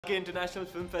के international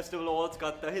film festival awards का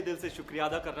तहे दिल से शुक्रिया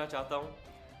अदा करना चाहता हूँ।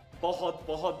 बहुत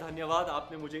बहुत धन्यवाद,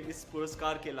 आपने मुझे इस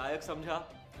पुरस्कार के लायक समझा।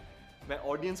 मैं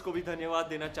ऑडियंस को भी धन्यवाद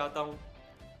देना चाहता हूँ।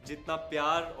 जितना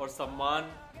प्यार और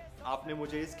सम्मान आपने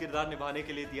मुझे इस किरदार निभाने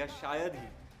के लिए दिया, शायद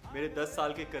ही मेरे 10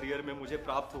 साल के करियर में मुझे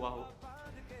प्राप्त हुआ हो।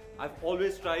 I've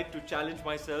always tried to challenge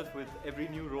myself with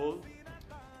every new role.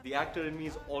 The actor in me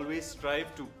has always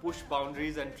strived to push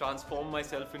boundaries and transform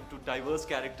myself into diverse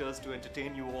characters to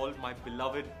entertain you all, my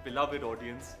beloved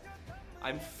audience.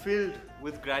 I'm filled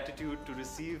with gratitude to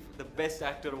receive the Best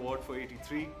Actor Award for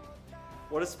 '83.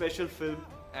 What a special film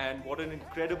and what an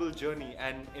incredible journey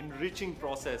and enriching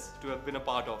process to have been a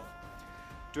part of.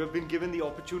 To have been given the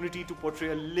opportunity to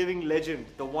portray a living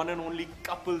legend, the one and only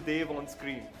Kapil Dev on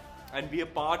screen, and be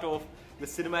a part of the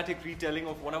cinematic retelling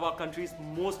of one of our country's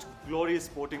most glorious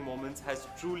sporting moments has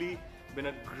truly been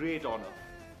a great honor.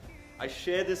 I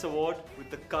share this award with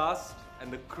the cast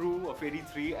and the crew of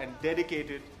 '83 and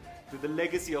dedicate it to the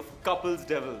legacy of Kapil's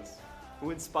Devils,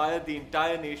 who inspired the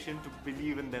entire nation to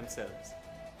believe in themselves.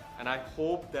 And I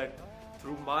hope that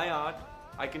through my art,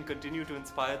 I can continue to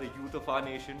inspire the youth of our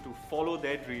nation to follow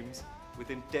their dreams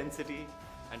with intensity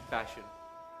and passion.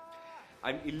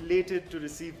 I'm elated to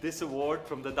receive this award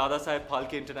from the Dada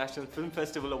Phalke International Film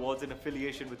Festival Awards in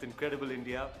affiliation with Incredible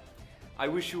India. I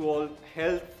wish you all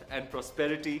health and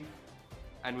prosperity,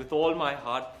 and with all my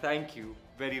heart, thank you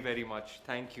very, very much.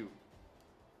 Thank you.